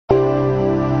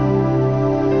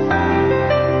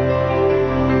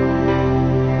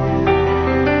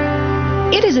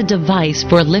It is a device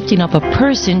for lifting up a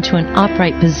person to an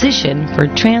upright position for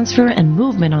transfer and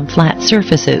movement on flat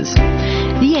surfaces.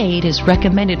 The aid is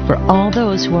recommended for all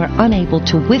those who are unable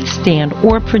to withstand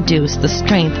or produce the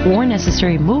strength or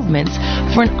necessary movements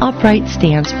for an upright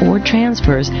stance or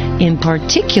transfers, in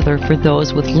particular for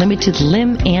those with limited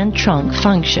limb and trunk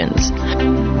functions.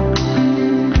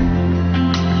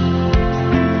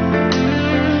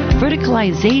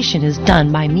 Verticalization is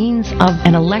done by means of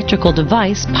an electrical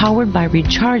device powered by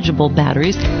rechargeable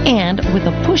batteries and with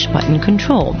a push-button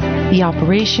control. The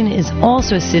operation is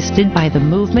also assisted by the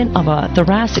movement of a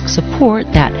thoracic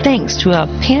support that, thanks to a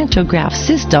pantograph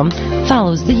system,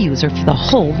 follows the user for the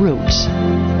whole route.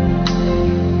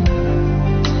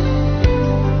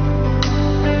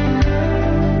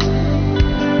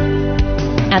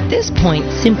 At this point,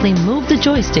 simply move the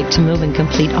joystick to move in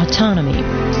complete autonomy.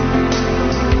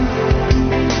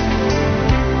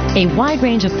 A wide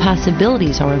range of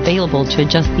possibilities are available to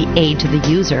adjust the aid to the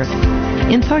user.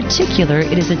 In particular,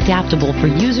 it is adaptable for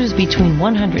users between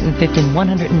 150 and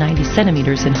 190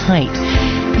 centimeters in height.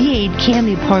 The aid can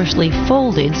be partially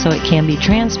folded so it can be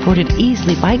transported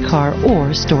easily by car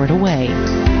or stored away.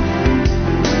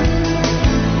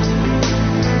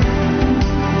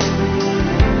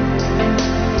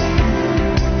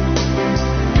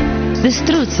 The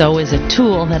Struzzo is a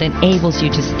tool that enables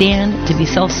you to stand, to be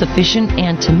self-sufficient,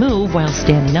 and to move while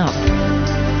standing up.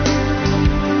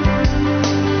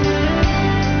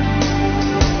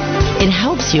 It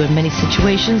helps you in many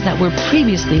situations that were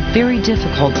previously very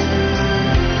difficult.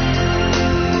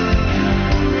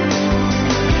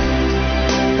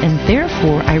 And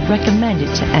therefore, I recommend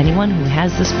it to anyone who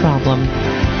has this problem.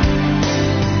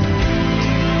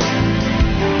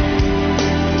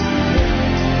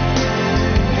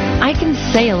 I can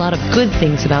say a lot of good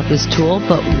things about this tool,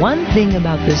 but one thing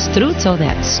about this Struzzo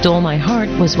that stole my heart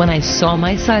was when I saw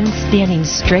my son standing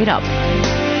straight up.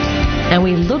 And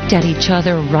we looked at each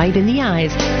other right in the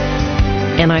eyes,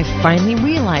 and I finally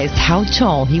realized how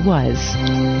tall he was.